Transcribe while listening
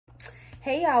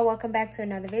Hey y'all, welcome back to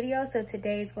another video. So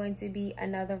today is going to be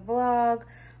another vlog.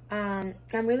 I'm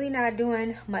really not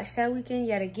doing much that weekend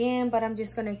yet again, but I'm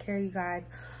just gonna carry you guys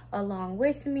along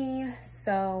with me.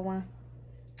 So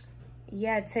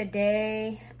yeah,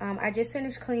 today I just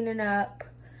finished cleaning up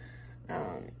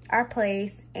our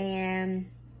place, and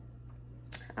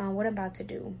what I'm about to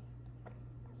do,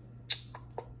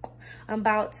 I'm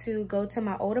about to go to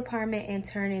my old apartment and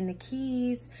turn in the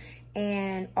keys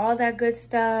and all that good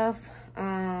stuff.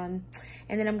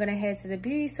 And then I'm gonna head to the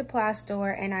beauty supply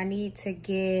store, and I need to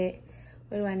get,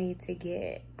 what do I need to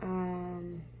get?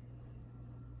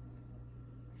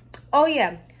 Oh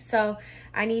yeah, so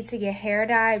I need to get hair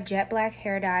dye, jet black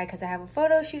hair dye, because I have a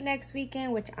photo shoot next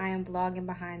weekend, which I am vlogging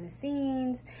behind the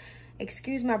scenes.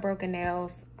 Excuse my broken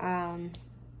nails.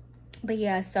 But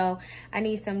yeah, so I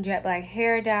need some jet black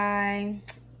hair dye,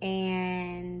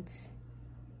 and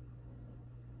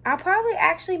I'll probably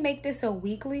actually make this a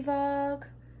weekly vlog.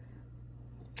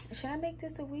 Should I make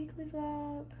this a weekly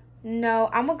vlog? No,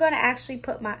 I'm gonna actually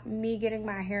put me getting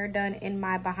my hair done in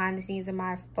my behind the scenes of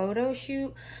my photo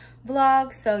shoot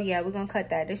vlog. So yeah, we're gonna cut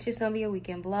that. It's just gonna be a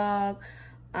weekend vlog.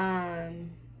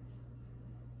 And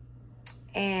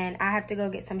I have to go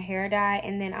get some hair dye,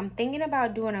 and then I'm thinking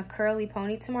about doing a curly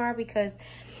pony tomorrow because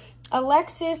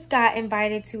Alexis got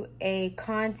invited to a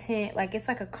content, like it's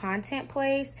like a content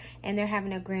place, and they're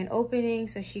having a grand opening,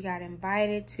 so she got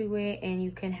invited to it, and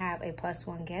you can have a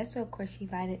 +1 guest. So of course she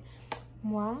invited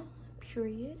moi,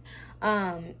 period. So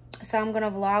I'm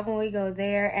gonna vlog when we go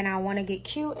there, and I want to get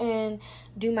cute and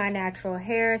do my natural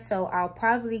hair, so I'll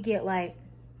probably get like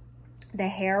the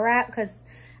hair wrap because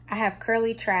I have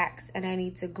curly tracks and I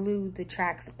need to glue the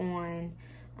tracks on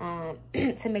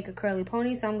to make a curly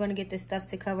pony. So I'm going to get this stuff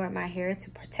to cover up my hair to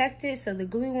protect it so the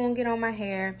glue won't get on my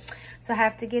hair. So I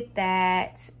have to get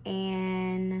that,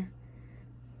 and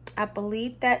I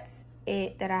believe that's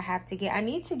it that I have to get. I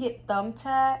need to get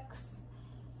thumbtacks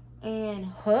and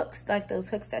hooks, like those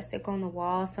hooks that stick on the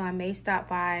wall. So I may stop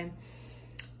by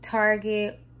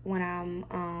Target when I'm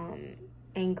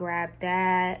and grab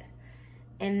that.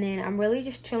 And then I'm really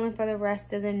just chilling for the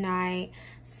rest of the night.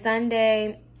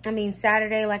 Saturday,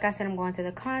 like I said, I'm going to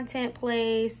the content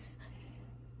place.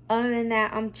 Other than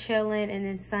that, I'm chilling. And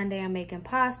then Sunday, I'm making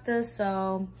pasta.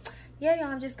 So yeah, y'all,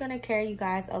 I'm just gonna carry you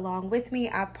guys along with me.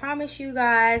 I promise you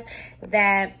guys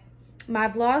that my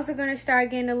vlogs are gonna start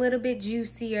getting a little bit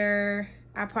juicier.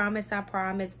 I promise.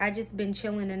 I just been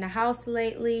chilling in the house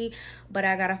lately, but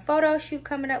I got a photo shoot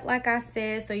coming up, like I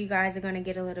said, so you guys are gonna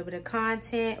get a little bit of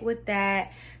content with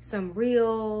that, some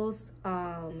reels,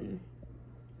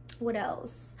 what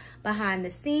else, behind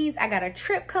the scenes. I got a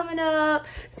trip coming up,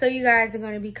 so you guys are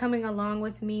going to be coming along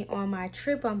with me on my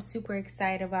trip. I'm super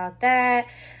excited about that.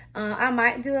 I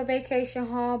might do a vacation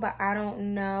haul, but I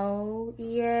don't know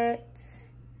yet.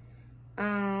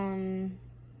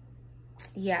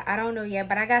 Yeah, I don't know yet,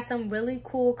 but I got some really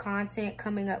cool content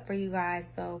coming up for you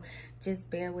guys, so just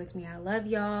bear with me. I love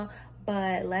y'all,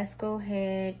 but let's go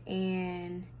ahead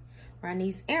and run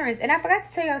these errands. And I forgot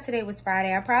to tell y'all today was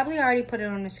Friday. I probably already put it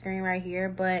on the screen right here,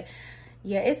 but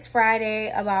yeah, it's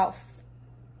Friday about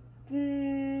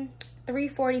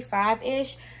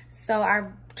 3:45-ish. So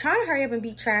I'm trying to hurry up and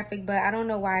beat traffic, but I don't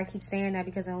know why I keep saying that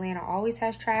because Atlanta always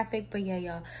has traffic. But yeah,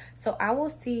 y'all, so I will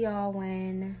see y'all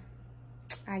when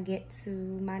I get to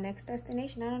my next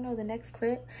destination. I don't know, the next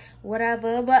clip,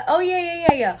 whatever. But oh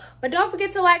yeah. But don't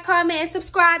forget to like, comment, and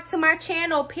subscribe to my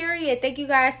channel, period. Thank you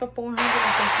guys for 450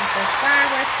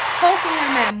 subscribers. Hopefully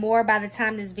I'm at more by the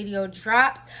time this video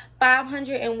drops.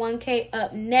 501K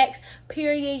up next,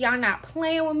 period. Y'all not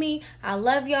playing with me. I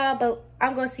love y'all, but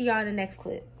I'm gonna see y'all in the next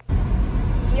clip.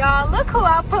 Y'all, look who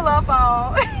I pull up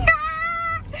on.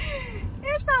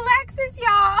 It's Alexis,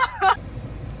 y'all.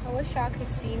 I wish y'all could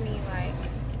see me. Like,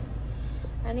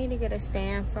 I need to get a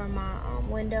stand for my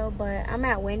window, but I'm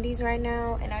at Wendy's right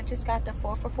now, and I just got the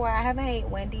 4 for $4. I haven't ate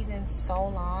Wendy's in so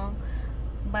long,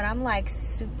 but I'm like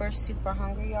super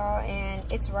hungry, y'all, and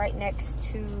it's right next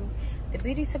to the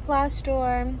beauty supply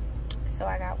store. So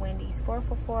I got Wendy's 4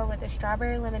 for $4 with a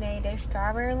strawberry lemonade. Their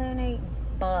strawberry lemonade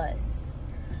buzz.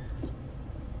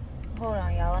 Hold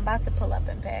on, y'all, I'm about to pull up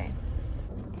and pay.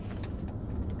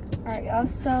 All right, y'all,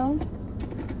 so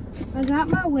I got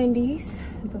my Wendy's.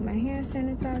 Put my hand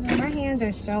sanitizer on. My hands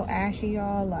are so ashy,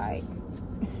 y'all. Like,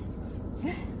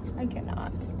 I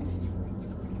cannot.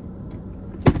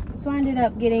 So I ended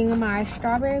up getting my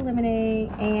strawberry lemonade,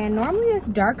 and normally it's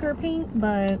darker pink,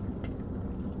 but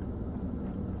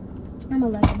I'm gonna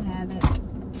let them have it.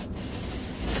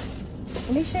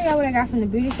 Let me show y'all what I got from the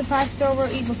beauty supply store real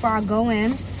quick before I go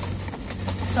in.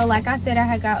 So like I said, I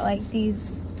had got like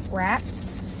these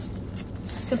wraps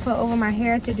to put over my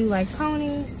hair to do like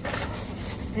ponies.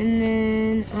 And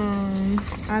then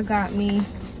I got me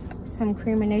some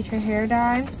Cream of Nature hair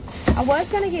dye. I was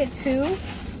gonna get 2,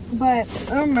 but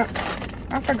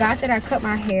I forgot that I cut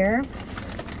my hair.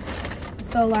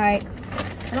 So like,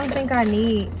 I don't think I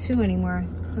need 2 anymore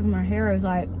because my hair is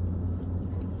like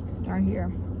right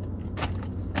here.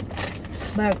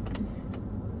 But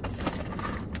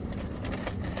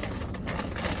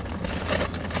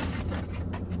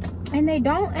and they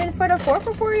don't, and for the 4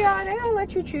 for 4, y'all, they don't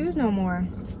let you choose no more.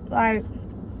 Like,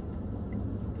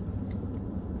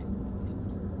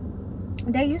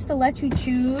 they used to let you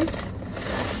choose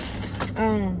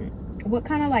what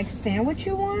kind of like sandwich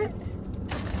you want.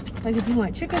 Like if you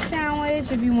want chicken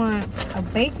sandwich, if you want a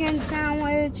bacon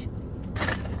sandwich,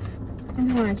 if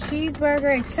you want a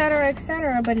cheeseburger, etc.,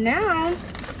 etc. But now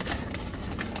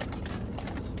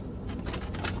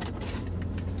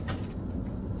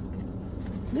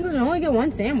you can only get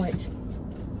 1 sandwich.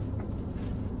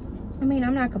 I mean,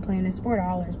 I'm not complaining, it's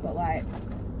 $4, but like,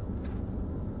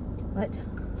 what?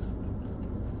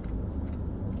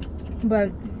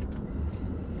 But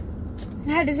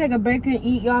I had to take a break and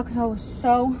eat, y'all, because I was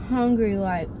so hungry.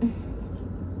 Like,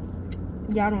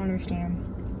 y'all don't understand.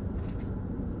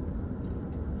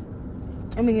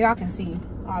 I mean, y'all can see,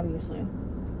 obviously.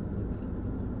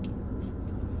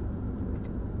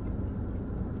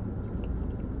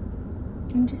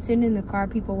 I'm just sitting in the car,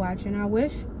 people watching. I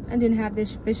wish I didn't have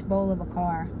this fishbowl of a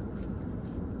car.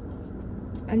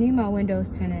 I need my windows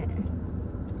tinted.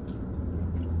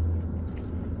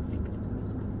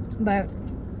 But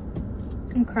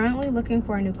I'm currently looking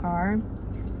for a new car,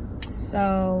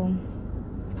 so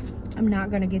I'm not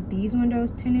gonna get these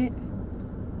windows tinted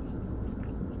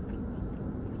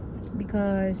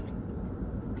because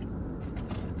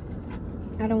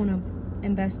I don't want to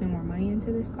invest no more money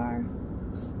into this car.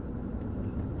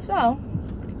 So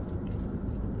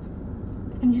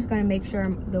I'm just gonna make sure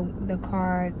the new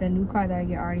car that I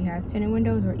get already has tinted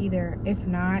windows, or either if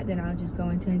not, then I'll just go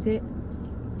and tint it.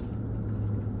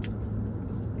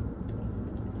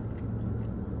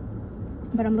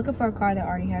 But I'm looking for a car that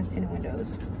already has tinted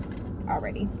windows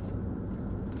already.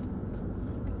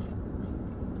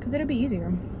 Because it'll be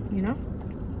easier, you know?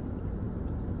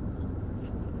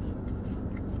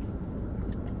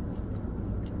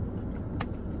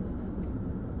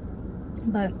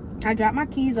 But I dropped my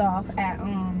keys off at,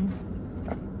 I'm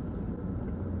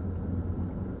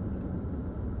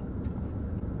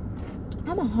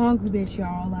a hungry bitch,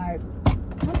 y'all. Like,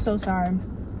 I'm so sorry.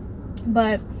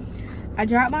 But I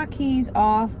dropped my keys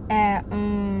off at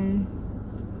my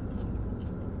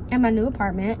new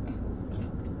apartment.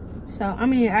 So I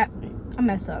mean, I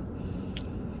messed up.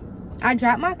 I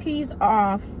dropped my keys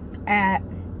off at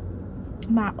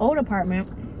my old apartment,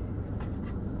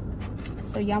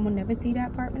 so y'all will never see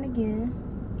that apartment again,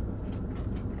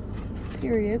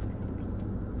 period.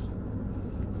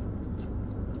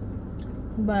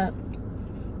 But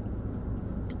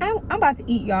I'm about to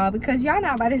eat, y'all, because y'all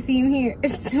not about to see him here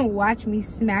to watch me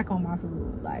smack on my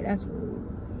food. Like, that's rude.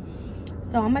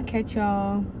 So I'm gonna catch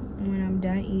y'all when I'm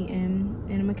done eating,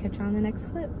 and I'm gonna catch y'all on the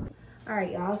next clip. All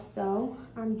right, y'all, so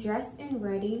I'm dressed and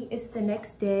ready. It's the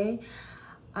next day.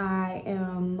 I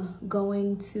am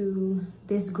going to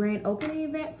this grand opening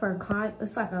event for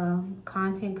it's like a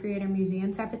content creator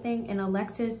museum type of thing, and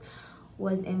Alexis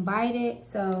was invited,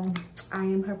 so I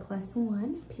am her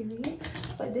 +1, period.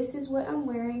 But this is what I'm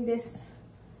wearing, this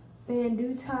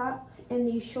bandeau top and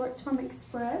these shorts from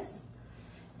Express.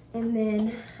 And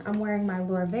then I'm wearing my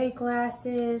Lorvet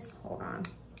glasses. Hold on.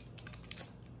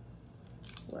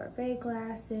 Lorvet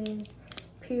glasses,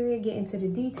 period. Get into the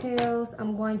details.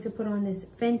 I'm going to put on this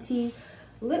Fenty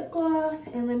lip gloss,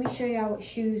 and let me show y'all what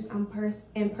shoes I'm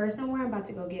in person where I'm about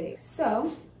to go get it.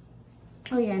 So,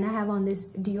 oh yeah, and I have on this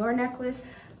Dior necklace,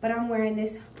 but I'm wearing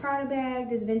this Prada bag,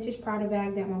 this vintage Prada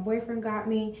bag that my boyfriend got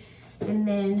me. And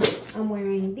then I'm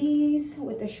wearing these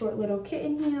with a short little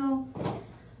kitten heel.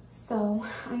 So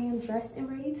I am dressed and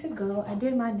ready to go. I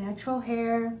did my natural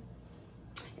hair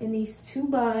in these 2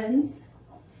 buns.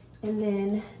 And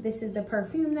then this is the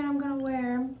perfume that I'm gonna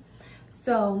wear.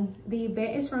 So the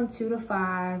event is from 2 to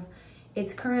 5.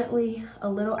 It's currently a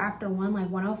little after 1, like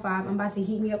 1:05. I'm about to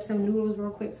heat me up some noodles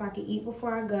real quick so I can eat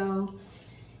before I go,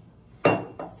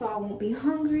 so I won't be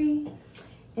hungry.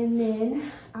 And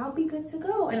then I'll be good to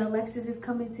go. And Alexis is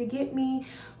coming to get me.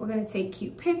 We're gonna take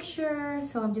cute pictures.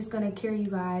 So I'm just gonna carry you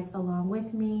guys along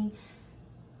with me,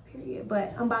 period.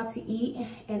 But I'm about to eat,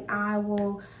 and I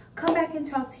will come back and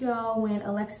talk to y'all when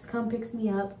Alexis picks me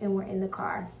up and we're in the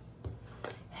car,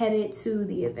 headed to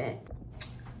the event.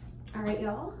 All right,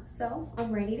 y'all, so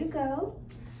I'm ready to go.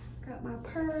 Got my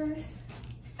purse,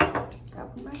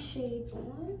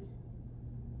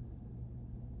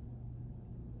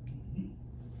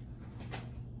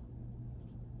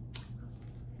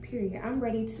 period. I'm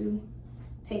ready to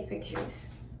take pictures.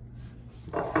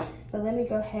 But let me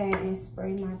go ahead and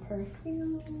spray my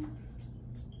perfume.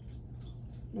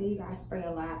 No, you gotta spray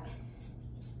a lot.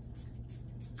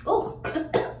 Oh!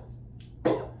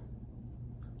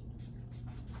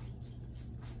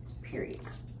 Period.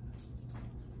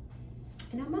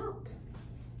 And I'm out.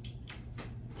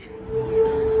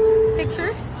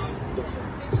 Pictures?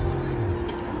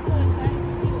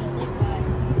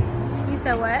 You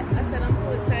said what? I said I'm so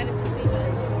excited to see what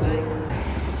it looks like.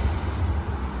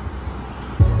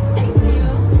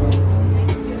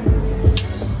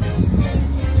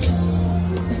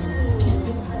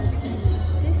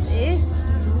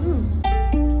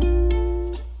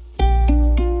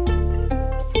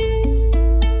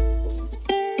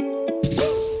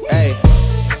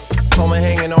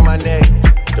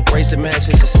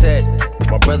 Matches a set.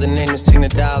 My brother name is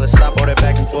 $10. Stop all that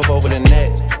back and forth over the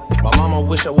net. My mama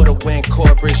wish I would've went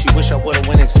corporate. She wish I would've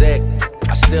went exec.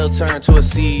 I still turn to a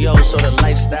CEO, so the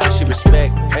lifestyle she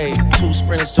respect. Hey, 2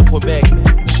 sprinters to Quebec.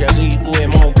 Cherie, ou et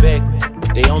mon bec.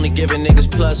 They only giving niggas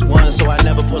 +1, so I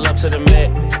never pull up to the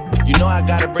Met. You know I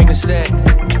gotta bring the set.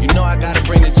 You know I gotta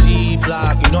bring the G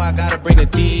block. You know I gotta bring the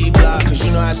D block. Cause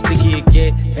you know how sticky it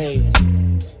get. Hey.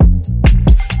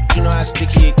 You know how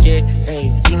sticky it get,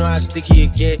 ayy. You know how sticky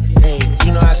it get, ayy.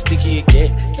 You know how sticky it get,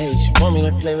 ayy. She want me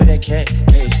to play with that cat,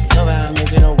 ayy. She love how I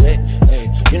make it on wet, ayy.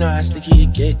 You know how sticky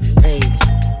it get, ayy.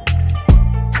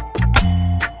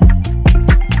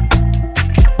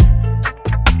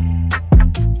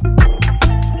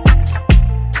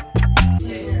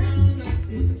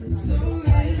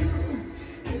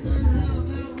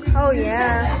 Oh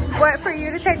yeah. What, for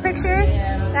you to take pictures?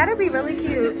 That'd be really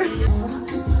cute.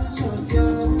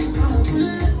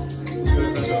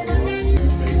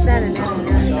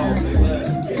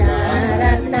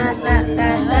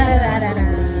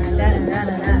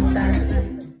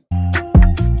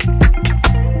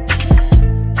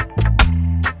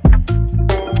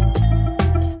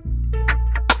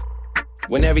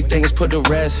 When everything is put to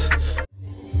rest.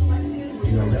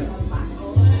 You know that?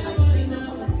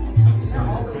 That's the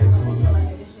sound of Christ going up.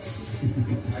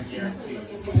 I guarantee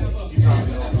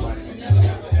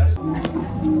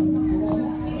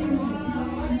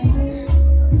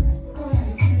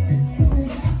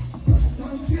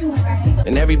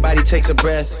And everybody takes a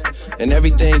breath, and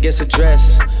everything gets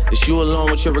addressed. It's you alone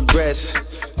with your regrets.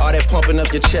 All that pumping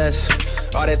up your chest,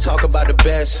 all that talk about the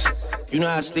best. You know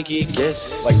how sticky it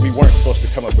gets. Like we weren't supposed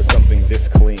to come up with something this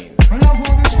clean.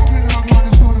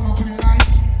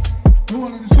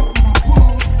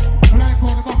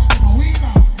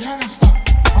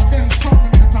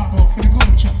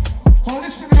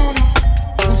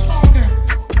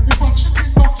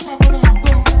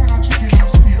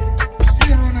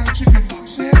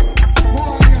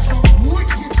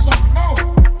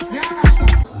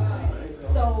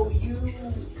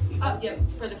 Yeah,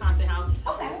 for the content house.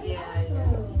 Okay. Yeah.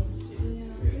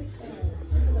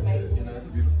 This is amazing.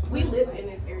 We live in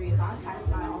this area, so I pass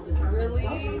by all the time. Really?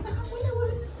 I was like, I wonder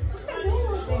what.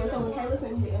 So when Kayla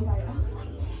sent me the invite, I was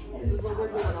like, this is what we're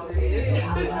doing over here.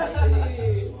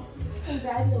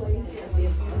 Congratulations.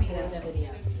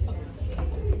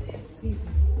 Excuse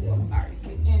me. I'm sorry.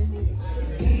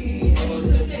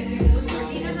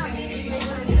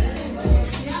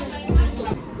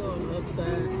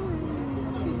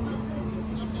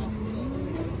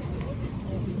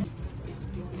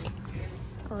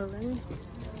 Oh, let me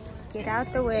get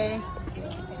out the way.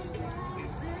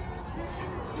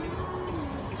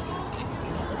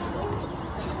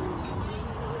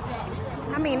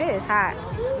 I mean, it is hot.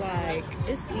 Like,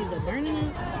 it's either burning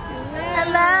up.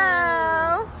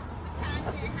 Hello. I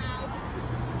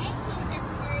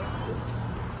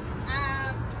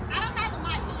don't have a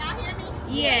mic. Can y'all hear me?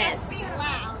 Yes. It's being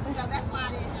loud, so that's why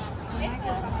I didn't have the mic.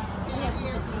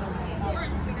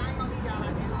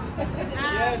 I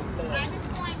just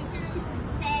want to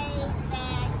say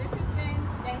that this has been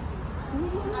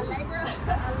a labor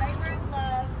of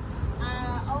love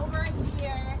over a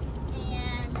year,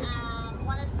 and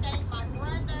want to thank my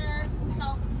brother who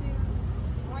helped to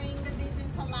bring the vision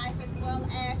to life, as well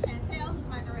as Chantel, who's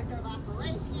my director of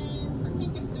operations for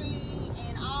Pinkestry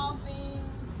and all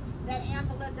things that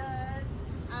Angela does.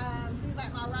 She's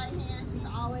like my right hand. She's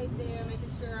always there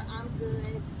making sure I'm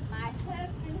good. My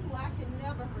husband, who I could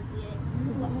never forget,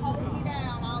 who holds me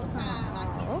down all the time. I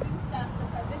get to do stuff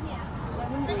because of him. If it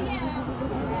wasn't for him,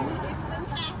 this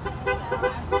wouldn't happen. So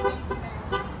I appreciate you, man.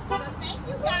 So thank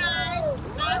you guys.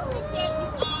 I appreciate you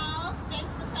all.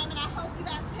 Thanks for coming. I hope you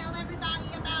guys tell everybody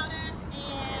about us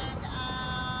and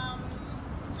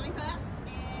drink up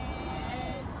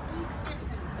and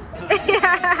eat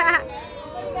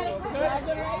everything.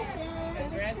 Congratulations.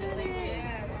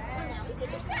 Congratulations. Now we get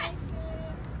to start.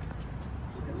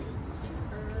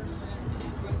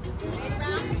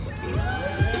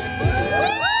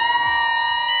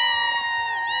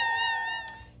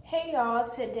 Hey y'all,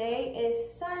 today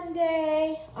is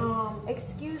Sunday.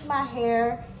 Excuse my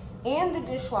hair and the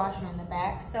dishwasher in the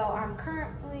back. So I'm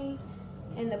currently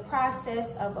in the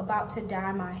process of about to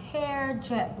dye my hair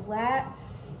jet black,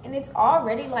 and it's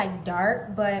already like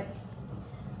dark, but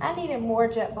I needed more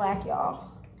jet black, y'all.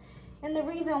 And the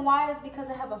reason why is because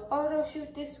I have a photo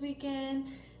shoot this weekend,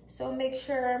 so make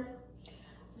sure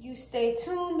you stay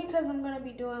tuned because I'm gonna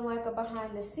be doing like a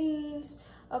behind the scenes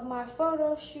of my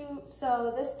photo shoot.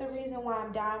 So that's the reason why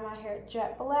I'm dyeing my hair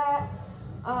jet black.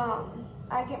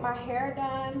 I get my hair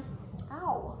done,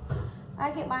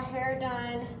 I get my hair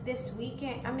done this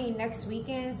weekend, next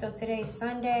weekend. So today's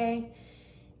Sunday,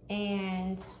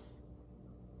 and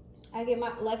I get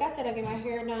my, like I said, I get my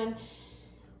hair done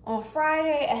on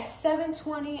Friday at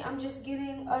 7:20. I'm just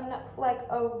getting a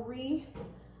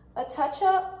touch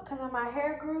up because my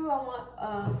hair grew. I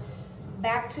want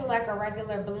back to like a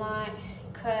regular blunt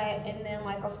cut, and then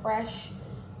like a fresh,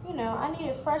 you know, I need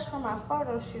it fresh for my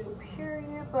photo shoot,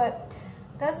 period. But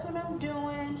that's what I'm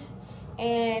doing.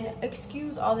 And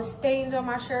excuse all the stains on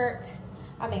my shirt.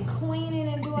 I've been cleaning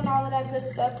and doing all of that good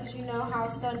stuff because you know how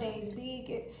Sundays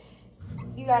be.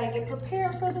 You gotta get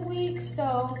prepared for the week.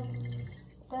 So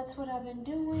that's what I've been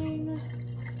doing.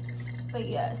 But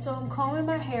yeah, so I'm combing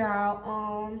my hair out.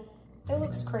 It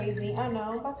looks crazy. I know.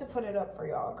 I'm about to put it up for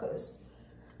y'all because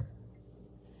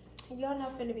y'all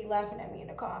not finna be laughing at me in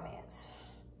the comments.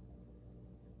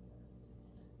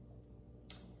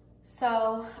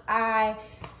 So I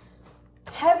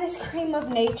have this Cream of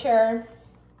Nature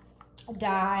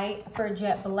dye for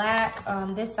jet black.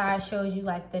 This side shows you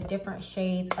like the different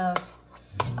shades of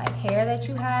like hair that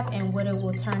you have and what it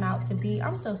will turn out to be.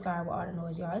 I'm so sorry about all the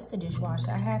noise, y'all. It's the dishwasher.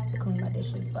 I have to clean my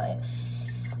dishes, but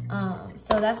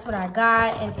so that's what I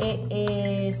got, and it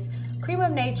is Cream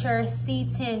of Nature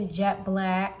C10 Jet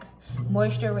Black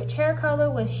Moisture Rich Hair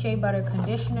Color with Shea Butter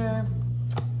Conditioner.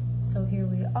 So here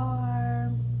we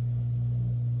are.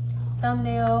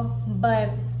 Thumbnail, but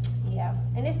yeah,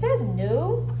 and it says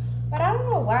new, but I don't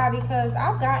know why, because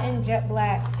I've gotten jet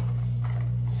black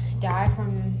dye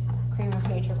from Cream of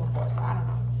Nature before, so I don't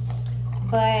know.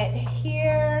 But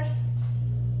here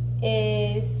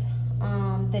is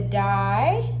the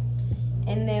dye,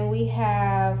 and then we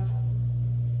have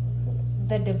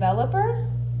the developer,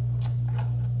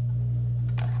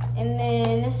 and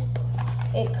then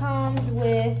it comes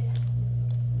with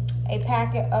a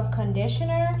packet of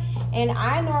conditioner. And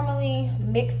I normally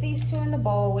mix these two in the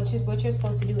bowl, which is what you're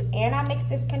supposed to do, and I mix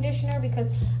this conditioner because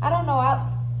I don't know,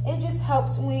 it just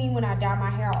helps when I dye my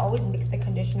hair. I always mix the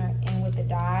conditioner in with the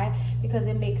dye because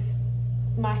it makes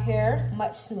my hair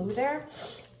much smoother.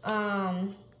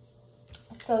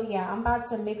 So yeah, I'm about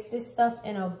to mix this stuff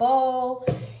in a bowl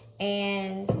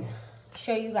and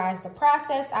show you guys the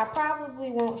process. I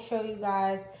probably won't show you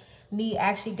guys me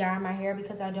actually dyeing my hair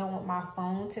because I don't want my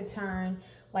phone to turn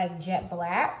like jet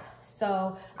black.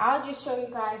 So I'll just show you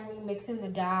guys me mixing the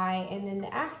dye and then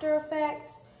the after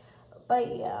effects.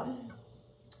 But yeah,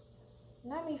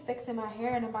 not me fixing my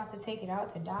hair and I'm about to take it out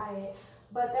to dye it.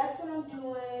 But that's what I'm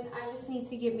doing. I just need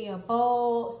to get me a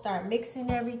bowl, start mixing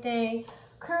everything.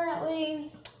 Currently,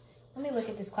 let me look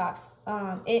at this clock.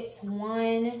 It's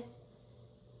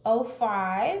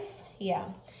 1:05. Yeah,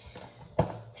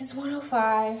 it's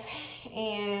 1:05,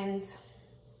 and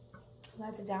I'm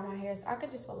about to dye my hair so I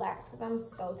could just relax because I'm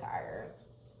so tired.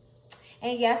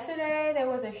 And yesterday there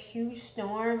was a huge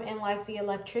storm and like the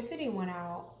electricity went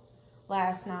out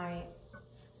last night.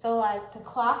 So like the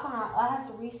clock on I have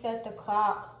to reset the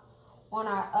clock on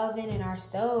our oven and our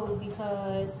stove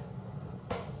because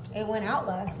it went out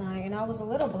last night, and I was a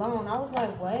little blown. I was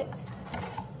like, what?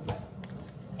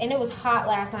 And it was hot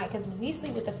last night because we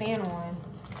sleep with the fan on.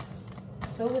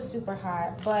 So it was super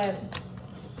hot. But,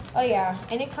 oh yeah,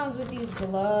 and it comes with these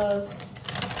gloves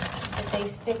that they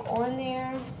stick on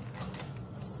there.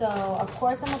 So, of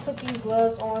course, I'm going to put these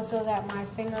gloves on so that my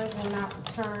fingers will not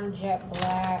turn jet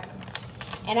black.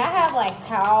 And I have, like,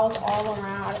 towels all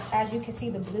around. As you can see,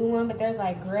 the blue one, but there's,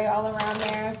 like, gray all around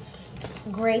there.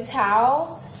 Gray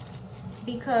towels,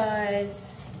 because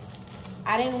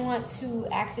I didn't want to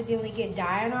accidentally get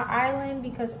dye on our island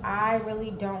because I really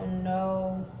don't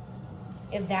know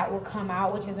if that will come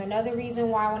out, which is another reason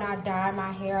why when I dye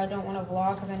my hair, I don't want to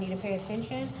vlog because I need to pay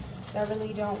attention. So I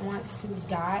really don't want to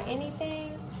dye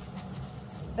anything.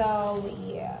 So,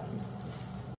 yeah.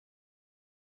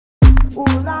 Ooh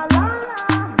la la la.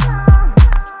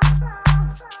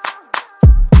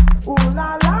 Ooh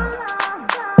la la la.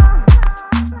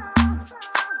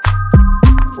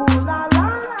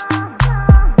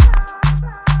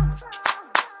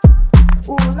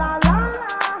 Ooh la la la.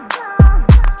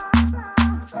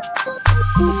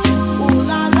 Ooh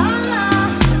la la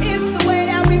la. It's the way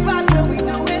that we rock when we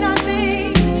doing our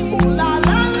thing. Ooh la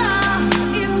la la.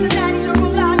 It's the natural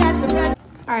law that the red.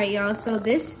 All right, y'all, so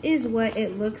this is what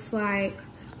it looks like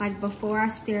before I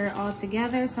stir it all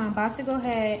together. So I'm about to go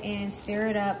ahead and stir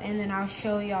it up, and then I'll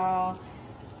show y'all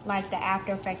like the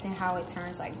after effect and how it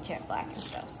turns like jet black and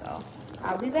stuff. So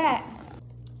I'll be back.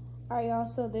 All right, y'all,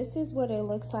 so this is what it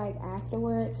looks like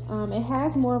afterwards. It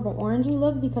has more of an orangey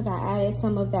look because I added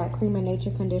some of that Cream of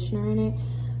Nature conditioner in it.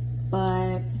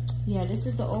 But yeah, this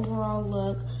is the overall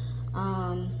look.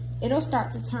 It'll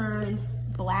start to turn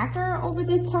blacker over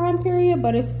the time period,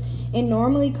 but it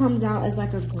normally comes out as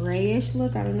like a grayish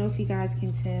look. I don't know if you guys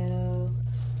can tell.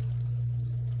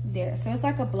 There, so it's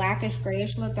like a blackish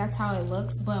grayish look. That's how it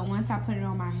looks, but once I put it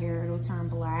on my hair, it'll turn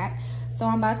black. So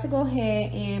I'm about to go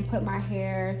ahead and put my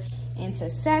hair into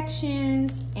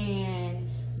sections and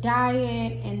dye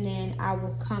it, and then I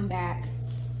will come back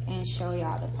and show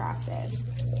y'all the process.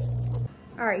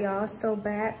 All right, y'all, so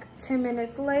back 10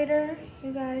 minutes later,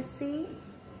 you guys see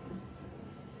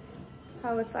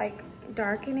how it's like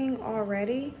darkening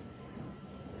already?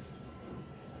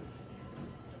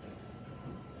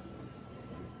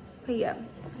 But yeah,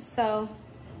 so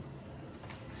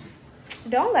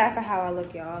don't laugh at how I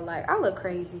look, y'all. Like, I look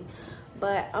crazy,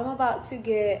 but I'm about to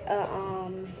get a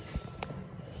hold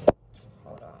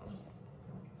on.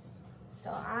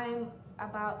 So I'm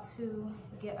about to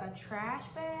get a trash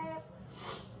bag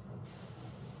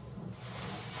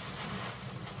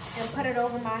and put it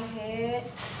over my head,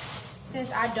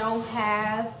 since I don't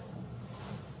have,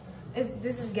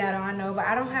 this is ghetto, I know, but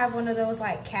I don't have one of those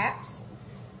like caps.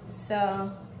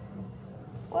 So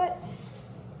what?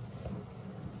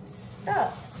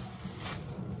 Stuff.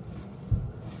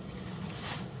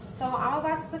 So I'm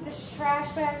about to put this trash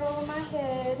bag over my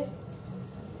head.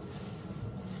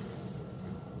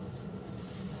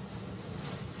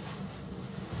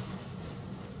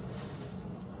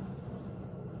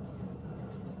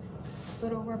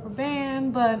 Little rubber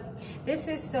band, but this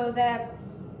is so that,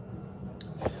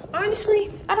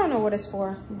 honestly, I don't know what it's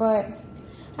for, but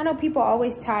I know people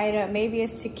always tie it up. Maybe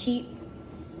it's to keep,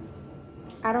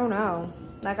 I don't know.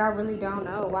 Like, I really don't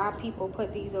know why people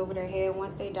put these over their head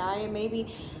once they dye it.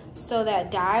 Maybe so that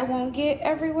dye won't get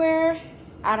everywhere.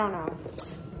 I don't know.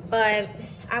 But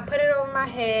I put it over my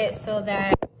head so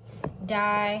that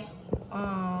dye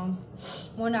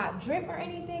will not drip or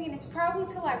anything. And it's probably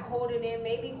to like hold it in,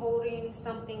 maybe holding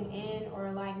something in,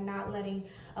 or like not letting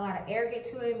a lot of air get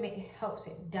to it. It helps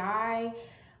it dye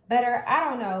better. I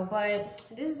don't know, but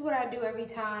this is what I do every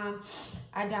time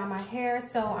I dye my hair.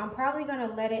 So I'm probably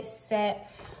gonna let it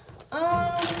set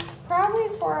probably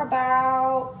for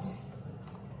about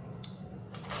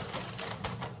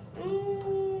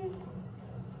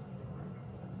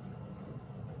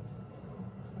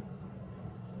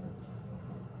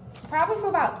probably for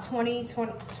about 20 to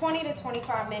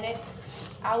 25 minutes.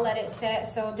 I'll let it set.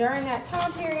 So during that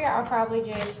time period, I'll probably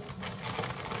just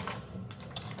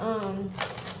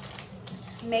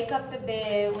make up the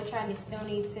bed, which I still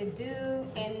need to do.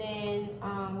 And then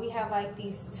we have like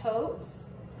these totes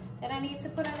that I need to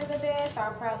put under the bed, so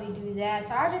I'll probably do that.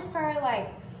 So I'll just probably like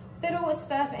fiddle with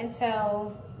stuff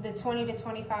until the 20 to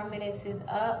 25 minutes is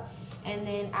up, and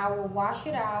then I will wash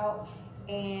it out,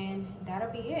 and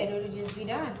that'll be it. It'll just be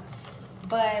done.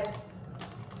 But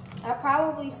I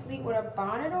probably sleep with a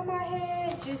bonnet on my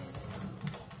head. Just,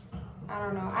 I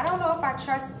don't know. I don't know if I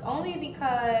trust, only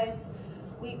because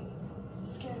we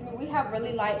have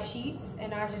really light sheets,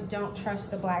 and I just don't trust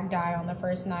the black dye on the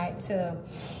first night to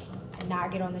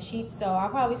not get on the sheets. So I'll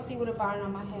probably sleep with a bonnet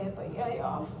on my head. But yeah,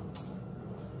 y'all,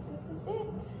 this is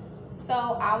it. So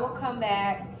I will come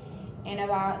back in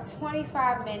about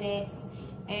 25 minutes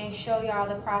and show y'all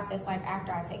the process like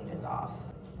after I take this off.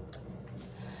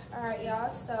 All right, y'all,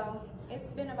 so it's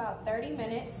been about 30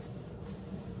 minutes.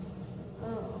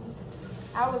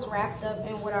 I was wrapped up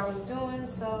in what I was doing,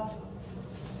 so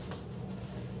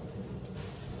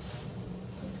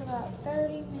it's about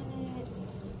 30 minutes.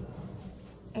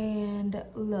 And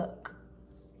look.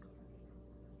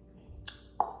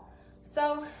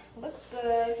 So, looks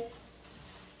good.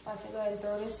 About to go ahead and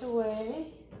throw this away.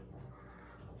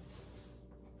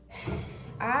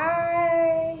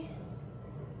 I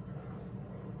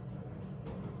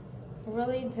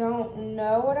really don't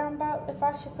know what I'm about, if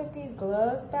I should put these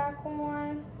gloves back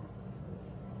on.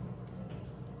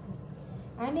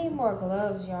 I need more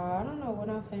gloves, y'all. I don't know what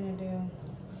I'm finna do.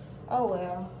 Oh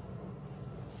well.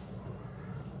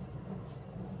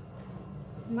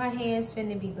 My hands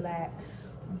finna be black.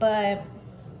 But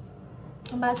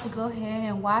I'm about to go ahead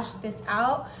and wash this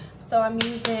out. So I'm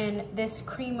using this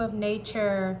Cream of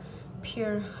Nature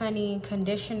Pure Honey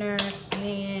conditioner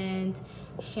and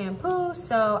shampoo.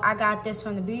 So I got this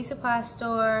from the beauty supply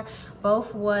store.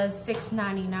 Both was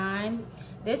 $6.99.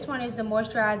 This one is the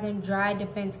moisturizing dry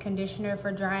defense conditioner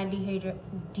for dry and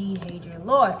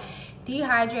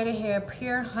dehydrated hair.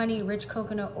 Pure honey, rich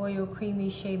coconut oil, creamy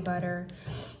shea butter,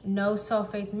 no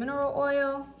sulfates mineral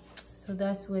oil. So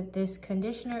that's what this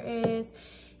conditioner is.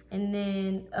 And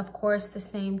then of course the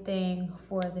same thing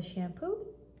for the shampoo.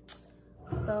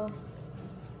 So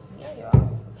yeah,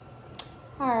 y'all.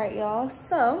 All right, y'all,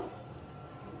 so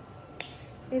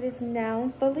it is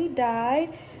now fully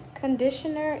dyed.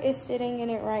 Conditioner is sitting in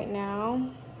it right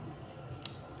now,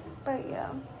 but yeah.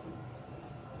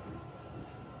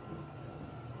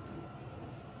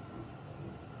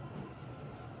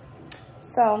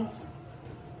 So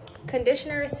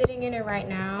conditioner is sitting in it right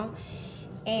now,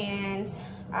 and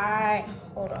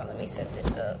hold on, let me set this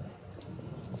up.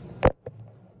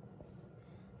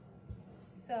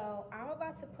 So I'm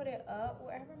about to put it up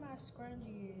wherever my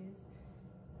scrunchie is.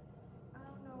 I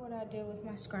don't know what I did with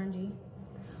my scrunchie,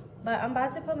 but I'm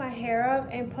about to put my hair up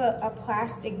and put a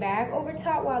plastic bag over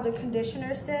top while the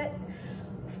conditioner sits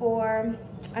for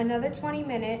another 20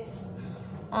 minutes.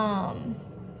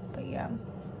 But yeah.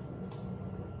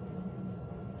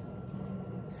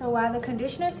 So while the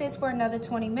conditioner sits for another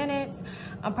 20 minutes,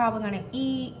 I'm probably gonna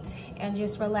eat and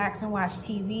just relax and watch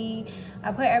TV.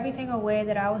 I put everything away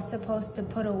that I was supposed to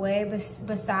put away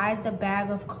besides the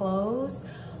bag of clothes,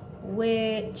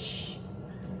 which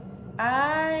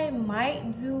I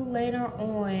might do later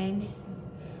on.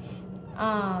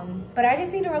 But I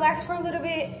just need to relax for a little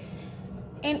bit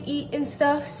and eat and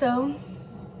stuff, so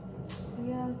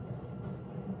yeah.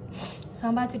 So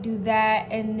I'm about to do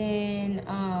that, and then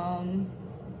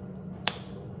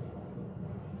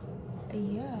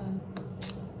yeah.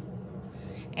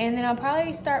 And then I'll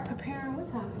probably start preparing. What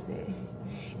time is it?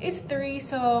 It's 3,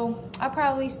 so I'll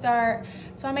probably start.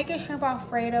 So I'm making shrimp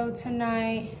Alfredo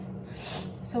tonight.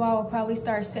 So I will probably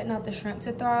start setting up the shrimp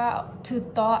to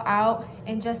thaw out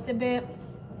in just a bit.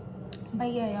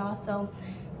 But yeah, y'all, so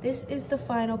this is the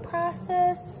final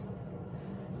process,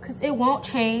 because it won't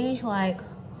change like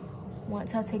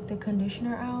once I take the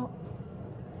conditioner out.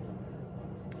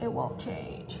 It won't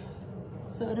change.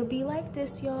 So it'll be like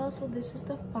this, y'all. So this is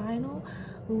the final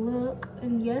look.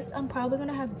 And yes, I'm probably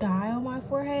gonna have dye on my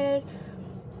forehead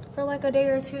for like a day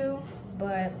or 2,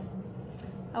 but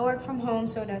I work from home,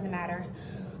 so it doesn't matter.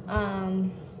 So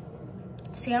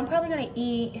yeah, I'm probably gonna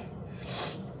eat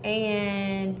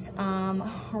and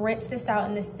rinse this out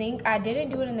in the sink. I didn't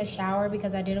do it in the shower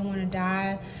because I didn't want to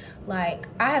dye. Like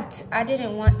I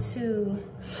didn't want to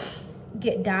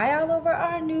get dye all over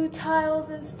our new tiles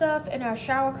and stuff, and our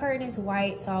shower curtain is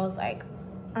white, so I was like,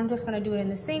 I'm just gonna do it in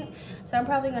the sink. So I'm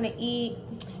probably gonna eat,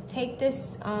 take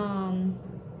this,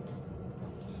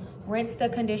 rinse the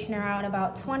conditioner out in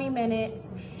about 20 minutes,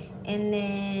 and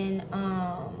then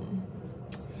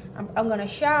I'm gonna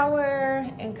shower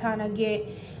and kind of get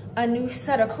a new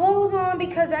set of clothes on,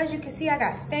 because as you can see, I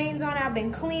got stains on it. I've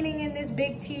been cleaning in this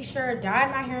big t-shirt,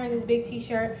 dyed my hair in this big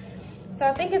t-shirt. So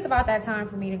I think it's about that time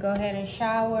for me to go ahead and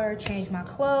shower, change my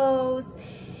clothes,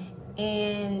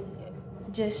 and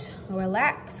just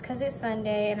relax, because it's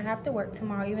Sunday and I have to work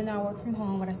tomorrow, even though I work from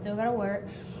home, but I still gotta work.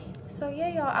 So yeah,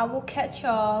 y'all, I will catch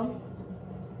y'all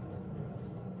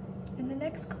in the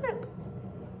next clip.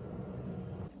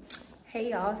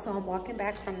 Hey y'all, so I'm walking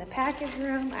back from the package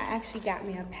room. I actually got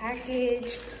me a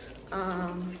package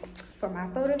for my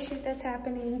photo shoot that's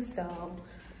happening. So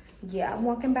yeah, I'm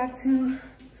walking back to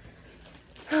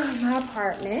my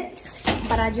apartment,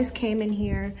 but I just came in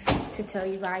here to tell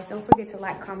you guys, don't forget to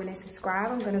like, comment, and subscribe.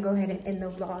 I'm gonna go ahead and end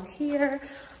the vlog here.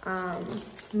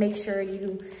 Make sure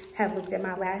you have looked at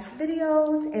my last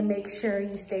videos, and make sure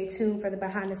you stay tuned for the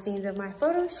behind the scenes of my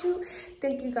photo shoot.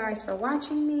 Thank you guys for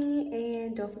watching me,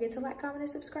 and don't forget to like, comment, and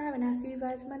subscribe, and I'll see you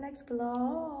guys in my next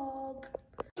vlog.